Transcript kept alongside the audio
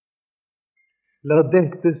La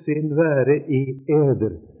dette sinn være i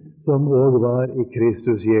eder, som òg var i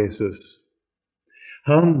Kristus Jesus.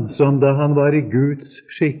 Han som da han var i Guds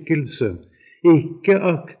skikkelse, ikke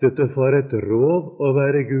aktet det for et rov å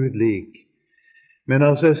være Gud lik, men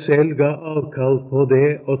av seg selv ga avkall på det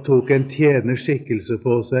og tok en tjeners skikkelse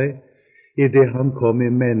på seg, i det han kom i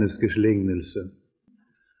menneskers lignelse.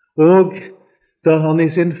 Og da han i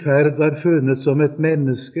sin ferd var funnet som et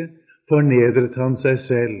menneske, fornedret han seg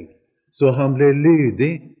selv, så han ble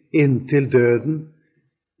lydig inntil døden,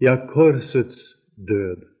 ja, korsets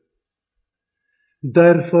død.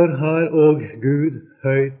 Derfor har og Gud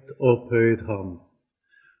høyt opphøyd ham,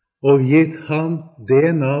 og gitt ham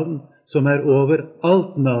det navn som er over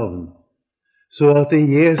alt navn, så at i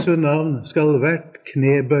Jesu navn skal hvert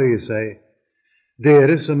kne bøye seg,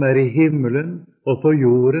 dere som er i himmelen og på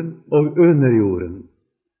jorden og under jorden,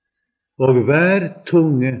 og hver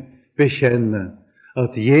tunge bekjenne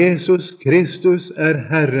at Jesus Kristus er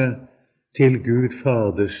Herre, til Gud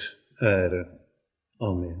Faders ære.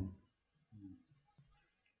 Amen.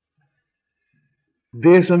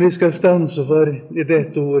 Det som vi skal stanse for i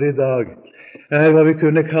dette ord i dag, er hva vi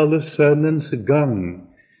kunne kalle sønnens gang,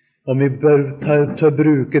 om vi bør ta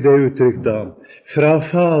bruke det uttrykk da, fra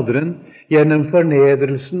Faderen gjennom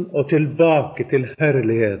fornedrelsen og tilbake til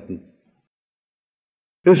herligheten.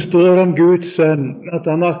 Det står om Guds sønn at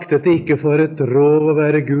han aktet ikke for et rov å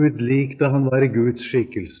være Gud lik da han var i Guds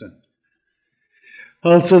skikkelse.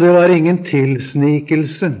 Altså, det var ingen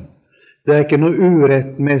tilsnikelse. Det er ikke noe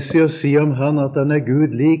urettmessig å si om han at han er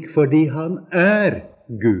Gud lik, fordi han er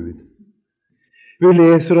Gud. Vi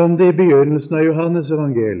leser om det i begynnelsen av Johannes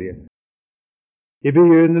evangeliet. I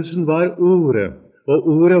begynnelsen var Ordet, og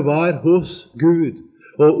Ordet var hos Gud,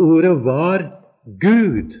 og Ordet var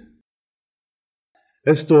Gud.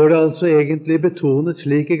 Det står det altså egentlig betonet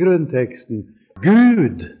slik i grunnteksten.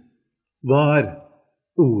 Gud var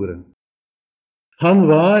Ordet. Han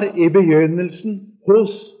var i begynnelsen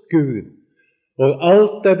hos Gud, og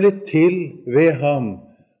alt er blitt til ved ham,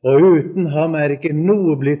 og uten ham er ikke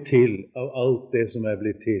noe blitt til av alt det som er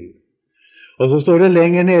blitt til. Og så står det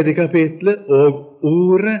lenger nede i kapitlet, og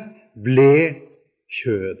Ordet ble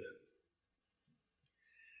kjød.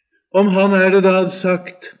 Om han er det da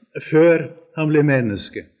sagt før han ble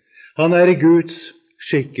menneske. Han er i Guds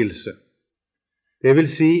skikkelse, det vil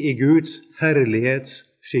si i Guds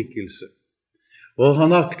herlighetsskikkelse. Og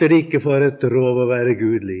han akter ikke for et rov å være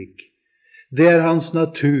Gud lik. Det er hans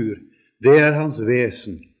natur, det er hans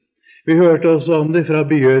vesen. Vi hørte også om det fra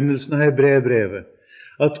begynnelsen av Hebreerbrevet,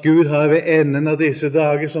 at Gud har ved enden av disse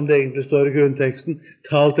dager, som det egentlig står i grunnteksten,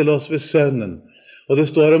 talt til oss ved Sønnen. Og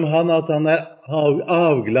det står om han at han er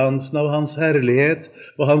avglansen av hans herlighet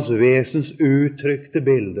og hans vesens uttrykte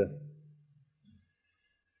bilde.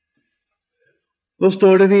 Nå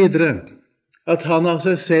står det videre at han av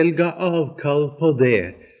seg selv ga avkall på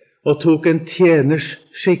det, og tok en tjeners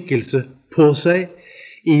skikkelse på seg,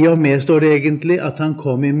 i og med står det egentlig at han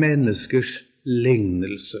kom i menneskers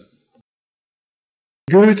lignelse.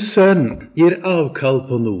 Guds sønn gir avkall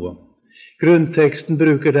på noe. Grunnteksten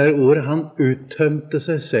bruker der ordet han uttømte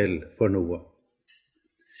seg selv for noe.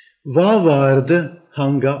 Hva var det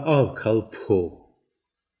han ga avkall på?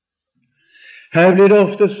 Her blir det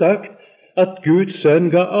ofte sagt at Guds sønn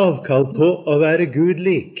ga avkall på å være Gud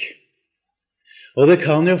lik. Og det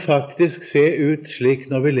kan jo faktisk se ut slik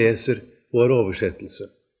når vi leser vår oversettelse,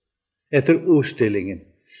 etter ordstillingen.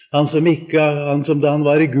 Han som da han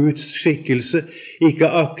var i Guds skikkelse, ikke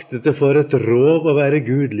aktet det for et rov å være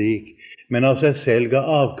Gud lik, men av seg selv ga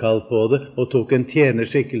avkall på det og tok en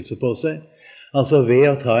tjenerskikkelse på seg, altså ved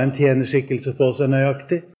å ta en tjenerskikkelse på seg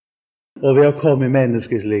nøyaktig, og ved å komme i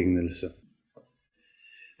menneskets lignelse.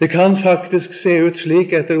 Det kan faktisk se ut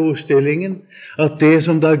slik etter ordstillingen at det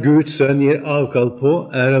som da Guds sønn gir avkall på,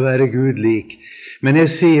 er å være Gud lik. Men jeg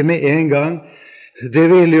sier med en gang, det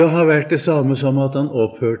ville jo ha vært det samme som at han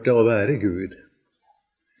opphørte å være Gud.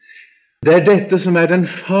 Det er dette som er den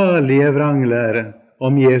farlige vranglære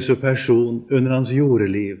om Jesu person under hans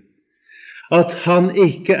jordeliv. At han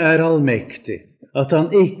ikke er allmektig, at han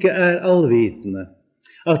ikke er allvitende,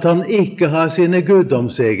 at han ikke har sine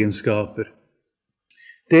guddomsegenskaper.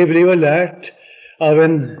 Det blir jo lært av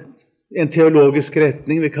en teologisk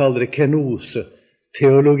retning, vi kaller det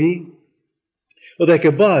kenose-teologi. Og det er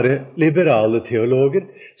ikke bare liberale teologer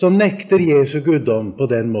som nekter Jesu guddom på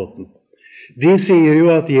den måten. De sier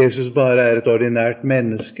jo at Jesus bare er et ordinært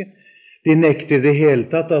menneske. De nekter i det hele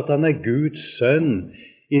tatt at han er Guds sønn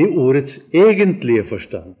i ordets egentlige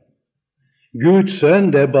forstand. Guds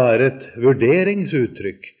sønn, det er bare et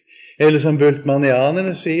vurderingsuttrykk. Eller som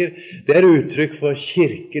bultmannianerne sier, det er uttrykk for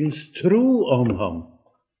kirkens tro om ham.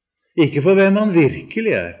 ikke for hvem han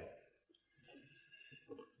virkelig er.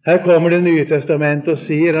 Her kommer Det nye testamentet og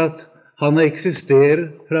sier at han eksisterer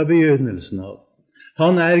fra begynnelsen av.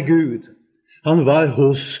 Han er Gud. Han var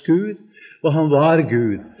hos Gud, og han var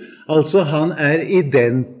Gud. Altså, han er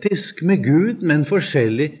identisk med Gud, men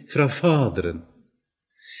forskjellig fra Faderen.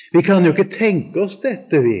 Vi kan jo ikke tenke oss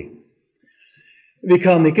dette, vi. Vi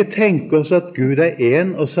kan ikke tenke oss at Gud er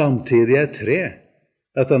én og samtidig er tre.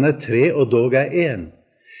 At han er tre og dog er én.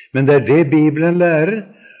 Men det er det Bibelen lærer,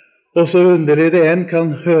 og så underlig det en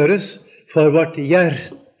kan høres, for vårt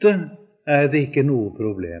hjerte er det ikke noe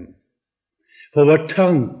problem. For vår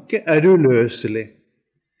tanke er det uløselig.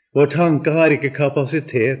 Vår tanke har ikke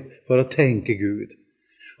kapasitet for å tenke Gud.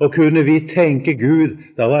 Og kunne vi tenke Gud,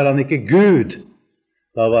 da var han ikke Gud.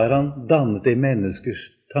 Da var han dannet i menneskers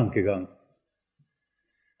tankegang.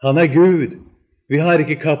 Han er Gud. Vi har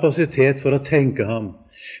ikke kapasitet for å tenke ham.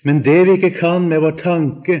 Men det vi ikke kan med vår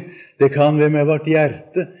tanke, det kan vi med vårt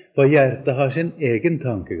hjerte, for hjertet har sin egen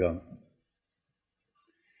tankegang.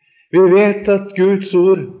 Vi vet at Guds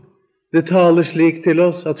ord, det taler slik til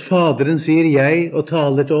oss at Faderen sier jeg og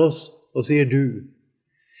taler til oss og sier du.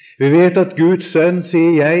 Vi vet at Guds sønn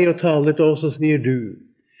sier jeg og taler til oss og sier du.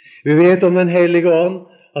 Vi vet om Den hellige ånd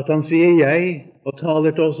at han sier jeg og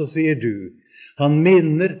taler til oss og sier du. Han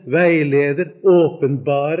minner, veileder,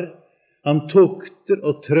 åpenbarer, han tukter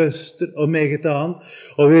og trøster og meget annet.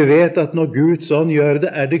 Og vi vet at når Guds ånd gjør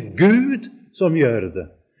det, er det Gud som gjør det.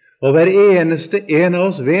 Og hver eneste en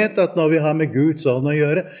av oss vet at når vi har med Guds ånd å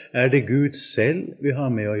gjøre, er det Gud selv vi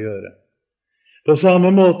har med å gjøre. På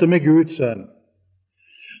samme måte med Guds sønn.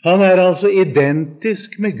 Han er altså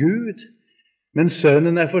identisk med Gud, men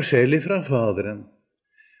sønnen er forskjellig fra Faderen.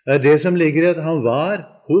 Det er det som ligger i at han var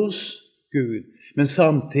hos Gud, men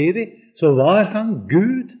samtidig så var han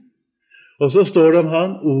Gud. Og så står det om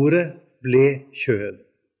han, ordet ble kjød.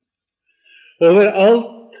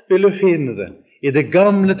 Overalt vil du finne det, i Det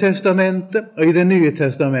gamle testamentet og i Det nye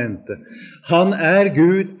testamentet. Han er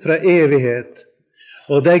Gud fra evighet,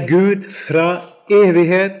 og det er Gud fra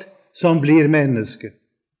evighet som blir menneske.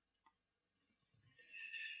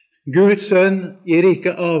 Guds sønn gir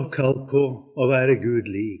ikke avkall på å være Gud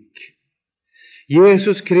lik.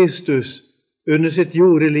 Jesus Kristus under sitt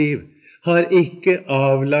jordeliv har ikke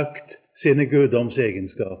avlagt sine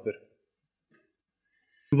guddomsegenskaper.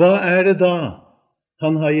 Hva er det da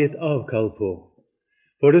han har gitt avkall på?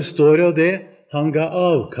 For det står jo det, han ga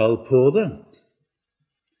avkall på det.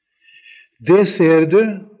 Det ser du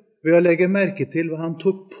ved å legge merke til hva han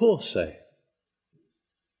tok på seg.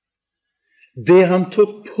 Det han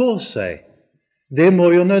tok på seg, det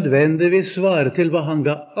må jo nødvendigvis svare til hva han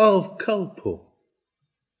ga avkall på.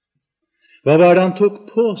 Hva var det han tok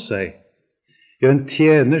på seg? Jo, en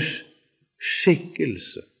tjeners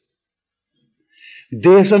skikkelse.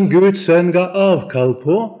 Det som Guds sønn ga avkall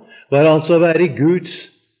på, var altså å være Guds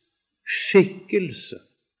skikkelse.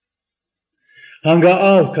 Han ga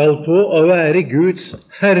avkall på å være Guds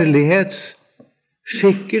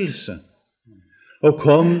herlighetsskikkelse, og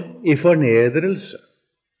kom i fornedrelse.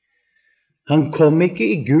 Han kom ikke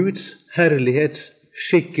i Guds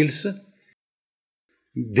herlighetsskikkelse.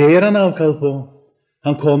 Det er han avkall på.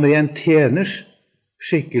 Han kommer i en tjeners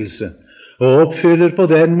skikkelse, og oppfyller på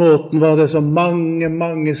den måten hva det så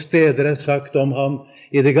mange steder er sagt om ham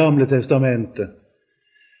i Det gamle testamentet.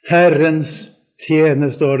 Herrens tjener,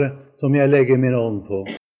 står det, som jeg legger min ånd på.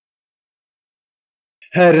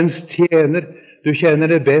 Herrens tjener, du kjenner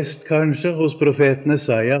det best kanskje hos profeten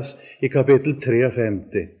Esaias i kapittel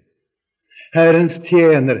 53. Herrens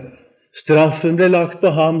tjener, straffen ble lagt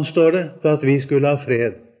på ham, står det, for at vi skulle ha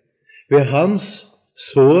fred. Ved hans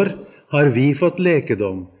sår har vi fått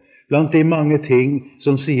lekedom, blant de mange ting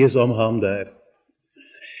som sies om ham der.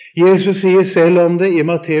 Jesus sier selv om det i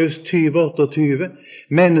Matteus 20:28,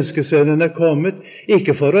 menneskesønnen er kommet,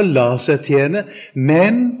 ikke for å la seg tjene,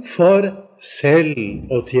 men for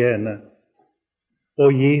selv å tjene,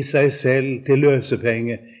 og gi seg selv til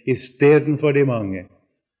løsepenge istedenfor de mange.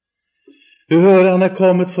 Du hører, han er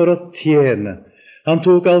kommet for å tjene. Han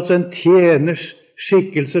tok altså en tjeners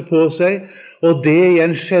skikkelse på seg, og det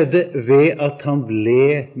igjen skjedde ved at han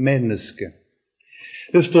ble menneske.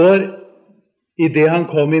 Det står i det han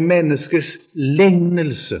kom i menneskers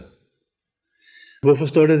lignelse. Hvorfor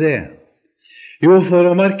står det det? Jo, for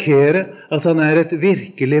å markere at han er et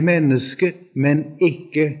virkelig menneske, men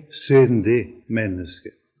ikke syndig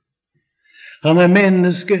menneske. Han er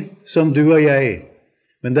menneske som du og jeg,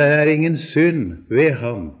 men det er ingen synd ved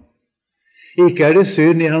ham. Ikke er det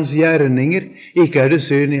synd i hans gjerninger, ikke er det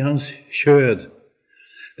synd i hans kjød.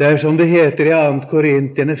 Det er som det heter i 2.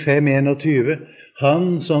 Korintierne 5:21,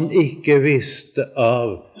 han som ikke visste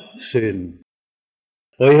av synd.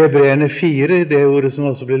 Og i Hebreerne 4, det ordet som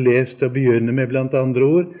også ble lest og begynner med blant andre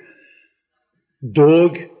ord,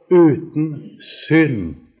 dog uten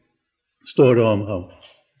synd, står det om ham.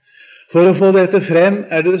 For å få dette frem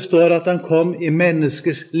det står at han kom i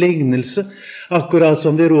menneskers lignelse, akkurat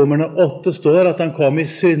som det i Romerne 8 står at han kom i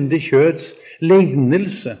syndig kjøds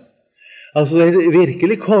lignelse. Altså det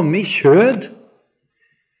virkelig kom i kjød,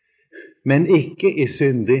 men ikke i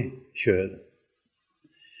syndig kjød.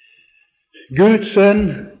 Guds sønn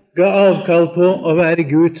ga avkall på å være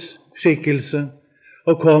Guds skikkelse,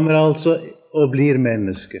 og kommer altså og blir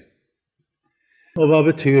menneske. Og hva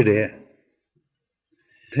betyr det?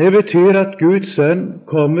 Det betyr at Guds sønn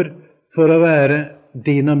kommer for å være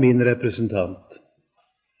din og min representant.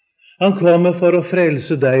 Han kommer for å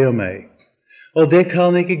frelse deg og meg, og det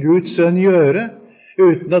kan ikke Guds sønn gjøre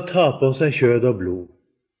uten å ta på seg kjød og blod.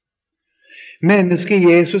 Mennesket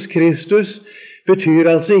Jesus Kristus betyr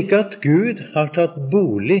altså ikke at Gud har tatt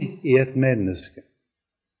bolig i et menneske,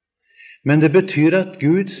 men det betyr at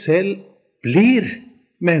Gud selv blir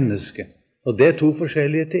menneske, og det to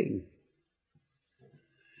forskjellige ting.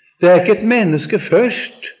 Det ikke et menneske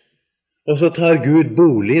først, og så tar Gud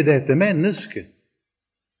bolig i dette mennesket.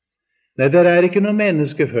 Nei, det ikke noe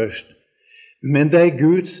menneske først, men det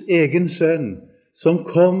Guds egen sønn som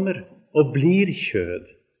kommer og blir kjød.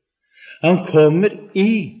 Han kommer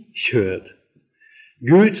i kjød.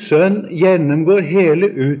 Guds sønn gjennomgår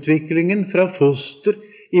hele utviklingen fra foster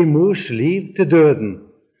i mors liv til døden,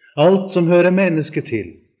 alt som hører mennesket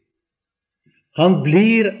til. Han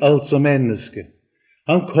blir altså menneske.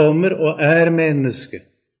 Han kommer og menneske.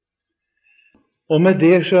 Og med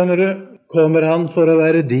det, skjønner du, kommer han for å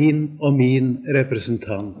være din og min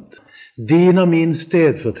representant, din og min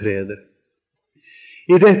stedfortreder.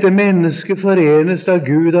 I dette mennesket forenes da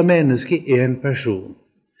Gud og menneske i en person.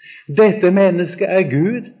 Dette mennesket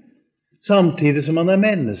Gud, samtidig som han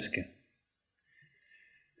menneske.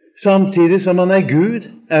 Samtidig som han Gud,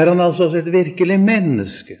 han altså også et virkelig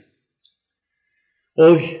menneske.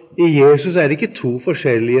 Og i Jesus det ikke to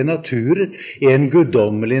forskjellige naturer, en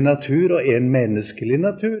guddommelig natur og en menneskelig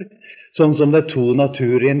natur, sånn som det to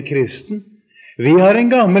naturer i en kristen. Vi har en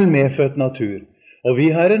gammel medfødt natur, og vi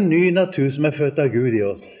har en ny natur som født av Gud i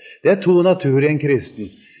oss. Det to naturer i en kristen,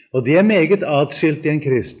 og de meget atskilt i en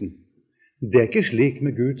kristen. Det ikke slik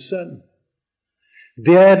med Guds sønn.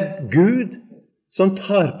 Det Gud som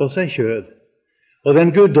tar på seg kjød, og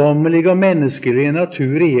den guddommelige og menneskelige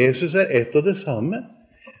natur i Jesus ett og det samme.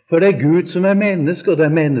 For det Gud som menneske, og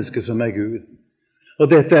det menneske som Gud. Og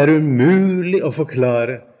dette umulig å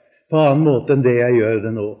forklare på annen måte enn det jeg gjør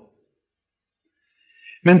det nå.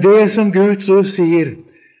 Men det som Guds ord sier,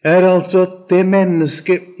 altså at det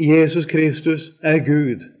mennesket Jesus Kristus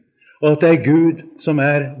Gud, og at det Gud som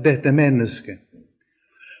dette mennesket.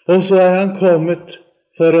 Og så han kommet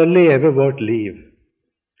for å leve vårt liv.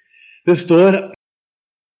 Det står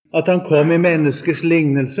at han kom i menneskers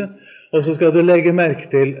lignelse, og så skal du legge merke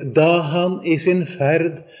til, da han i sin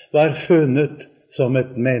ferd var funnet som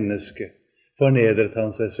et menneske, fornedret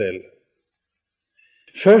han seg selv.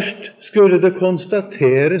 Først skulle det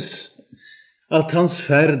konstateres at hans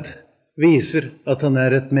ferd viser at han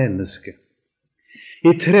et menneske.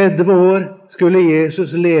 I 30 år skulle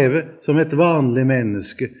Jesus leve som et vanlig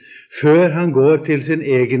menneske, før han går til sin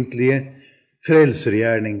egentlige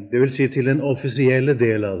frelsergjerning, det vil si til den offisielle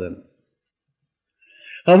del av den.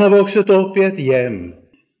 Han har vokset opp i et hjem,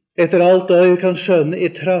 etter alt det vi kan skjønne,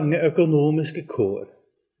 i trange økonomiske kår.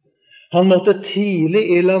 Han måtte tidlig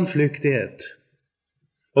i landflyktighet,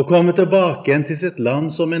 og komme tilbake igjen til sitt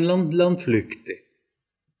land som en landflyktig.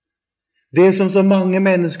 Det som så mange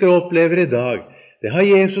mennesker opplever i dag, det har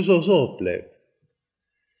Jesus også opplevd.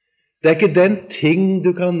 Det ikke den ting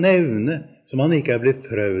du kan nevne som han ikke blitt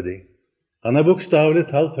prøvd i. Han bokstavelig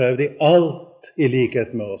talt prøvd i alt i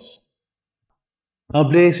likhet med oss. Han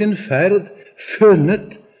ble i sin ferd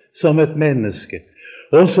funnet som et menneske.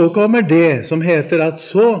 Og så kommer det som heter at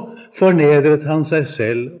så fornedret han seg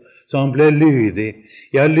selv, så han ble lydig,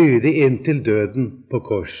 ja, lydig inntil døden på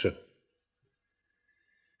korset.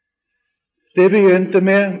 Det begynte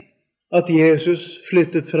med at Jesus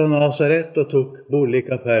flyttet fra Nazaret og tok bolig i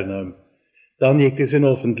Kapernaum, da han gikk til sin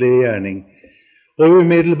offentlige gjerning. Og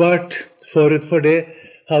umiddelbart forut for det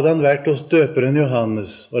hadde han vært hos døperen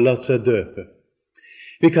Johannes og latt seg døpe.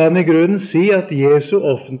 Vi kan i grunnen si at Jesu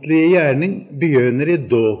offentlige gjerning begynner i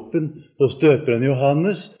dåpen hos døperen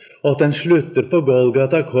Johannes, og at den slutter på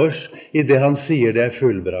Golgata kors i det han sier det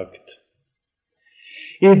fullbrakt.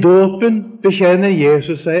 I dåpen bekjenner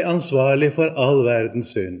Jesus seg ansvarlig for all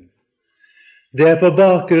verdens synd. Det på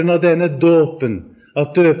bakgrunn av denne dåpen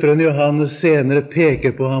at døperen Johannes senere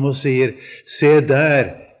peker på ham og sier, «Se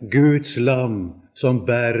der, Guds lam som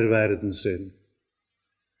bærer verdens synd».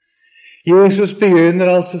 Jesus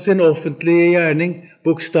begynner altså sin offentlige gjerning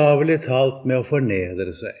bokstavelig talt med å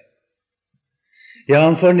fornedre seg. Ja,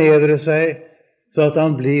 han fornedrer seg så at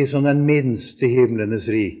han blir som den minste i himlenes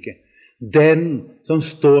rike, den som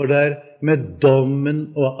står der med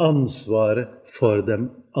dommen og ansvaret for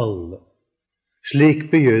dem alle. Slik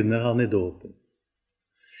begynner han i dåpen.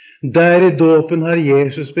 Der i dåpen har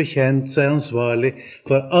Jesus bekjent seg ansvarlig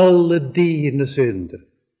for alle dine synder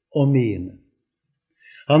og mine.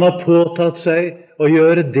 Han har påtatt seg å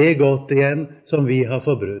gjøre det godt igjen som vi har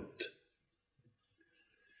forbrutt.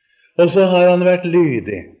 Og så har han vært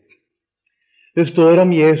lydig. Det står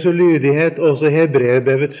om Jesu lydighet også i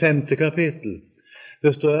Hebreerbrevets 5. kapittel.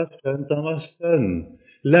 Det står at skjønt han var sønn,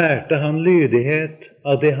 lærte han lydighet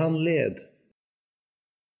av det han led.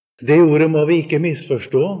 Det ordet må vi ikke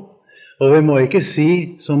misforstå, og vi må ikke si,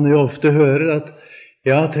 som vi ofte hører, at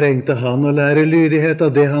ja, trengte han å lære lydighet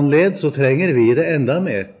av det han led, så trenger vi det enda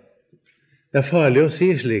mer. Det er farlig å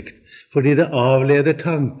si slikt, fordi det avleder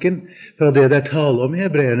tanken fra det det er tale om i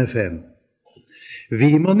Hebreerne 5.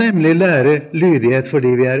 Vi må nemlig lære lydighet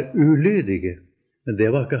fordi vi er ulydige, men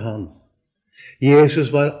det var ikke han.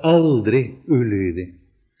 Jesus var aldri ulydig.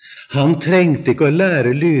 Han trengte ikke å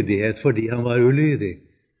lære lydighet fordi han var ulydig.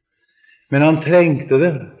 Men han trengte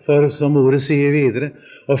det, for som ordet sier videre,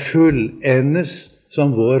 å fullendes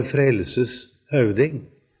som vår frelses høvding.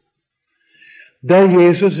 Der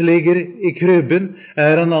Jesus ligger i krybben,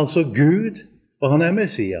 er han altså Gud, og han er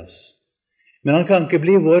Messias. Men han kan ikke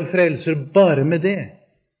bli vår frelser bare med det.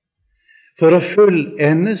 For å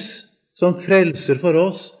fullendes som frelser for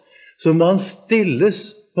oss, så må han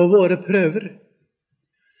stilles på våre prøver.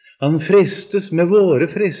 Han fristes med våre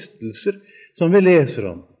fristelser, som vi leser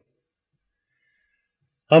om.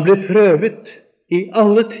 Han blir prøvet i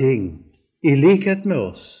alle ting, i likhet med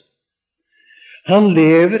oss. Han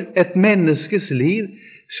lever et menneskes liv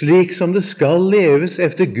slik som det skal leves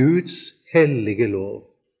efter Guds hellige lov.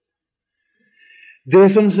 Det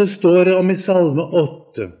som det står om i Salme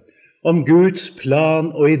 8, om Guds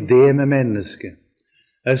plan og idé med mennesket,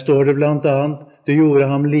 her står det blant annet, du gjorde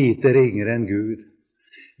ham lite ringere enn Gud.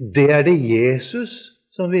 Det er det Jesus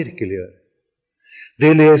som virkeliggjør.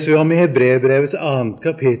 Det leser vi om i Hebreerbrevets 2.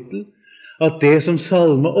 kapittel, at det som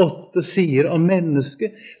Salme 8 sier om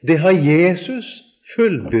mennesket, det har Jesus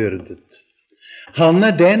fullbyrdet. Han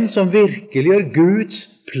er den som virkeliggjør Guds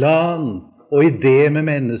plan og idé med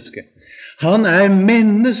mennesket. Han er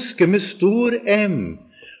menneske med stor M,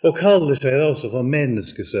 og kaller seg da også for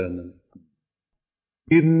menneskesønnen.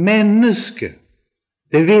 Menneske,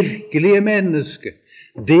 det virkelige menneske,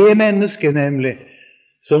 det menneske nemlig,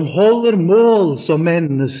 som holder mål som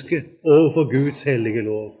menneske overfor Guds hellige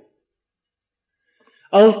lov.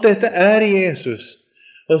 Alt dette er Jesus,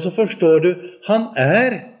 og så forstår du, han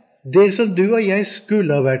er det som du og jeg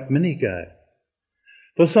skulle ha vært, men ikke er.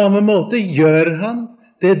 På samme måte gjør han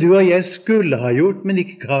det du og jeg skulle ha gjort, men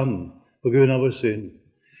ikke kan, på grunn av vår synd.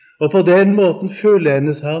 Og på den måten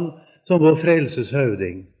fullendes han som vår frelses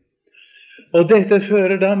høvding. Og dette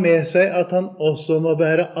fører da med seg at han også må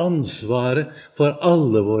bære ansvaret for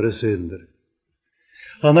alle våre synder.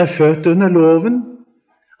 Han er født under loven,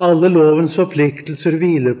 alle lovens forpliktelser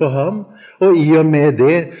hviler på ham, og i og med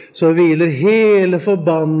det så hviler hele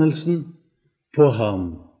forbannelsen på ham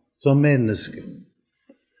som menneske.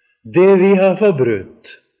 Det vi har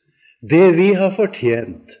forbrutt, det vi har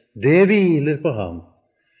fortjent, det hviler på ham.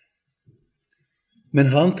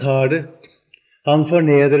 Men han tar det, han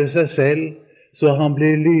fornedrer seg selv, så han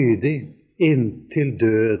blir lydig inntil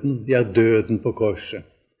døden, ja, døden på korset.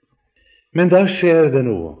 Men da skjer det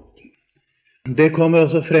noe. Det kommer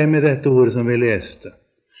også frem i dette ordet som vi leste.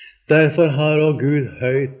 Derfor har også Gud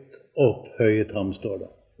høyt opphøyet ham, står det.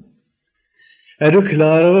 Er du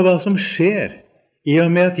klar over hva som skjer i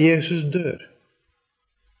og med at Jesus dør?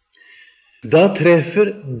 Da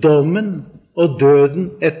treffer dommen og døden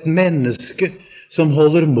et menneske som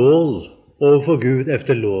holder mål overfor Gud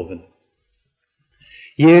efter loven.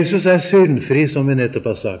 Jesus er syndfri, som vi nettopp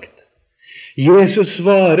har sagt. Jesus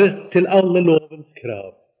svarer til alle lovens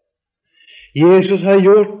krav. Jesus har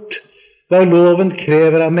gjort hva loven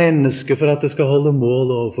krever av mennesket for at det skal holde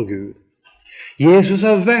mål overfor Gud. Jesus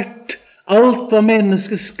har vært alt hva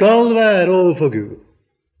mennesket skal være overfor Gud.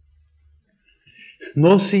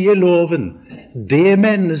 Nå sier loven, det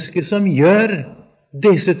menneske som gjør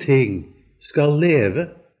disse ting skal leve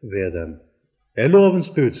ved dem. Det er lovens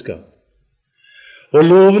budskap. Og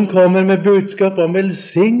loven kommer med budskap om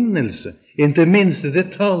velsignelse, inntil minste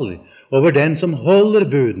detalj, over den som holder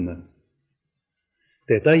budene.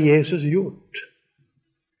 Dette har Jesus gjort.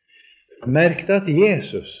 Merk deg at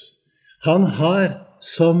Jesus, han har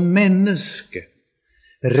som menneske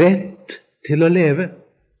rett til å leve.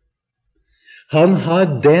 Han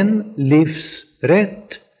har den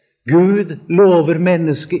livsrett Gud lover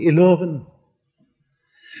mennesket i loven.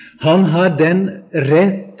 Han har den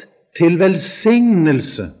rett til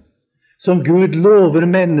velsignelse som Gud lover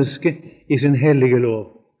mennesket i sin hellige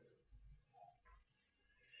lov.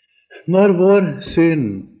 Når vår synd,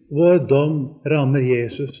 vår dom rammer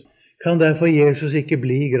Jesus, kan derfor Jesus ikke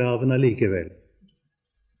bli i graven allikevel.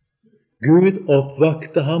 Gud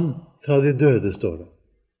oppvakte ham fra de døde, står det.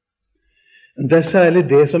 Det er særlig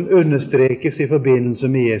det som understrekes i forbindelse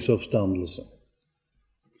med Jesu oppstandelse.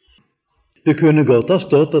 Det kunne godt ha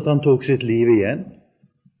stått at han tok sitt liv igjen.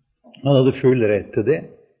 Han hadde full rett til det.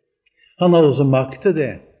 Han hadde også makt til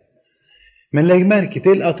det. Men legg merke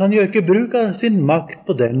til at han gjør ikke bruk av sin makt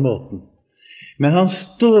på den måten. Men han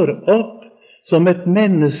står opp som et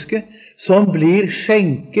menneske som blir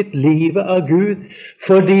skjenket livet av Gud,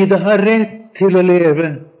 fordi det har rett til å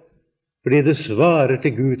leve, fordi det svarer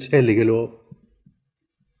til Guds hellige lov.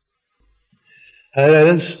 Her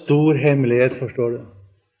er en stor hemmelighet, forstår du.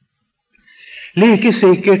 Like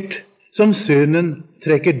sikkert som synden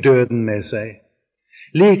trekker døden med seg,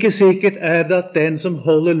 like sikkert er det at den som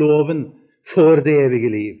holder loven, får det evige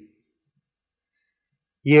liv.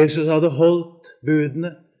 Jesus hadde holdt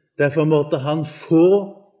budene, derfor måtte han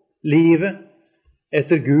få livet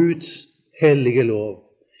etter Guds hellige lov.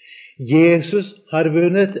 Jesus har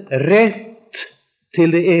vunnet rett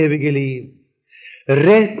til det evige liv,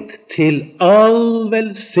 rett til all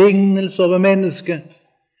velsignelse over mennesket,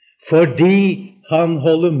 fordi han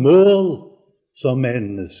holder mål som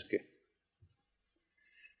menneske.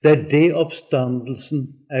 Det er det oppstandelsen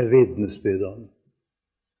er vitnesbyrd om.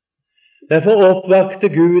 Derfor oppvakte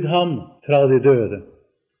Gud ham fra de døde.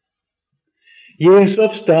 Jesu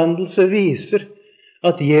oppstandelse viser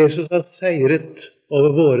at Jesus har seiret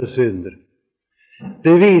over våre synder.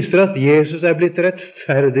 Det viser at Jesus er blitt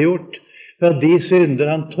rettferdiggjort fra de synder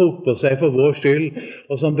han tok på seg for vår skyld,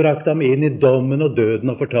 og som brakte ham inn i dommen og døden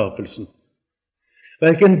og fortapelsen.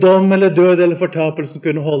 Hverken dom eller død eller fortapelsen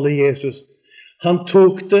kunne holde Jesus. Han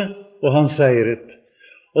tok det, og han seiret.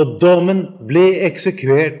 Og dommen ble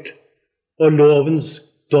eksekvert, og lovens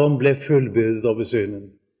dom ble fullbyrdet over synden.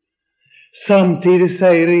 Samtidig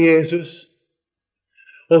seirer Jesus,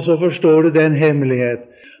 og så forstår du den hemmelighet,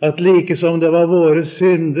 at like som det var våre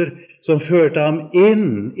synder som førte ham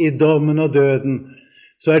inn i dommen og døden,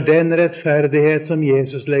 så er den rettferdighet som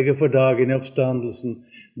Jesus legger for dagen i oppstandelsen,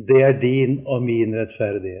 det er din og min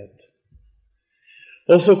rettferdighet.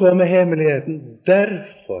 Og så kommer hemmeligheten.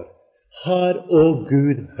 Derfor har også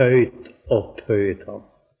Gud høyt opphøyet ham.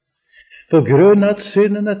 På grunn av at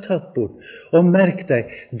synden er tatt bort. Og merk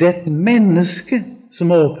deg, det er et menneske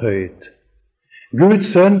som er opphøyet.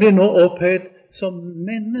 Guds sønn blir nå opphøyet som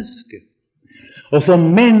menneske. Og som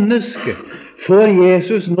menneske får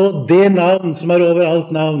Jesus nå det navn som er over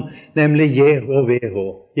alt navn, nemlig JHVH,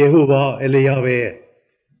 Jehova eller Jahve.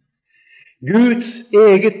 Guds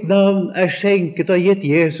eget navn er skjenket og gitt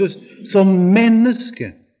Jesus som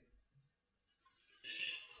menneske.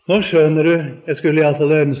 Nå skjønner du, jeg skulle i alle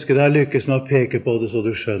fall ønske deg lykkes med å peke på det så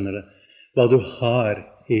du skjønner det, hva du har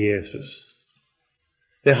i Jesus.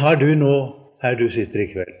 Det har du nå her du sitter i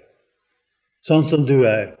kveld. Sånn som du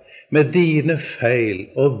er, med dine feil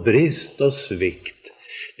og brist og svikt,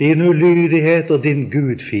 din ulydighet og din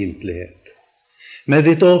gudfiendtlighet, med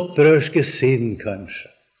ditt opprørske sinn kanskje,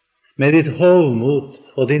 med ditt hovmot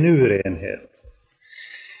og din urenhet,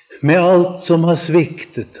 med alt som har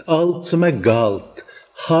sviktet, alt som er galt,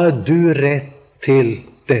 har du rett til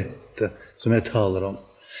dette som jeg taler om.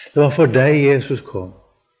 Det var for deg Jesus kom.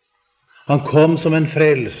 Han kom som en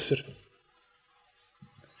frelser.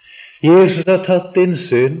 Jesus har tatt din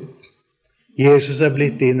synd. Jesus er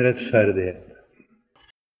blitt din rettferdighet.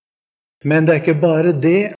 Men det er ikke bare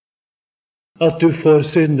det at du får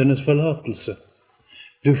syndernes forlatelse.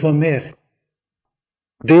 Du får mer.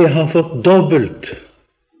 Det har fått dobbelt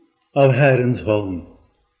av Herrens hånd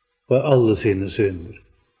for alle sine synder.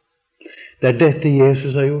 Det er dette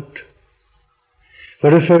Jesus har gjort.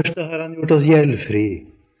 For det første har han gjort oss gjeldfri.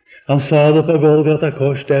 Han sa det på Golgata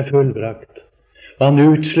kors, det er fullbrakt. Han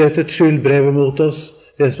utslettet skyldbrevet mot oss,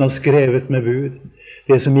 det som var skrevet med bud,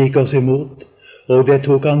 det som gikk oss imot, og det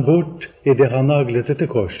tok han bort i det han naglet til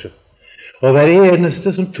korset. Og hver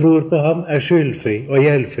eneste som tror på ham er skyldfri og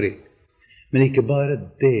gjeldfri. Men ikke bare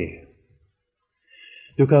det.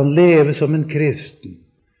 Du kan leve som en kristen,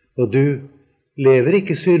 og du lever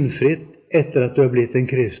ikke syndfritt etter at du har blitt en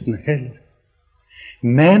kristen heller.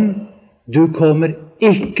 Men du kommer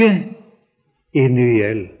ikke i ny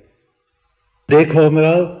gjeld. Det kommer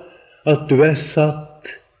av at du er satt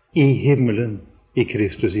i himmelen i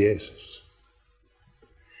Kristus Jesus.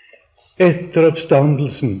 Etter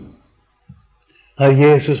oppstandelsen har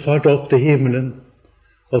Jesus fart opp til himmelen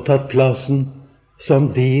og tatt plassen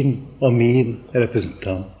som din og min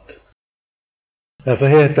representant.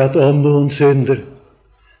 Derfor heter det at om noen synder,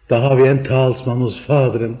 da har vi en talsmann hos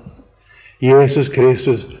Faderen, Jesus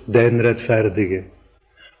Kristus, den rettferdige.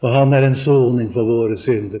 Og han er en soning for våre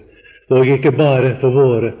synder, og ikke bare for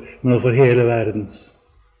våre, men for hele verdens.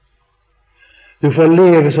 Du får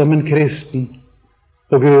leve som en kristen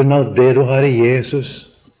på grunn av det du har i Jesus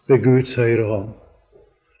ved Guds høyre hånd.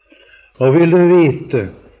 Og vil du vite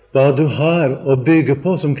hva du har å bygge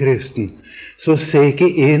på som kristen, så se ikke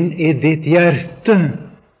inn i ditt hjerte,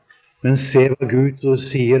 men se hva Gud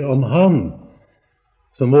sier om Han,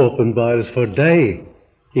 som åpenbares for deg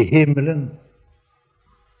i himmelen.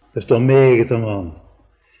 Det står meget om Han.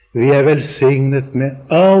 Vi er velsignet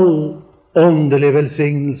med all åndelig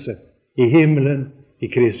velsignelse i himmelen i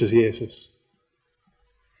Kristus Jesus.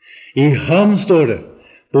 I Ham, står det,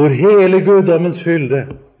 bor hele guddommens fylde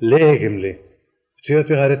legemlig. Det betyr at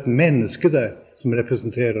vi har et menneske der som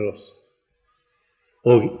representerer oss.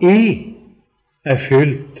 Og I er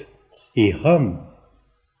fylt i Ham.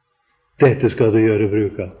 Dette skal du gjøre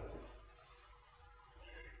bruk av.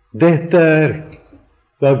 Dette er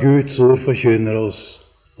hva Guds ord forkynner oss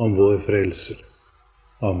om vår frelser.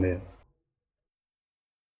 Amen.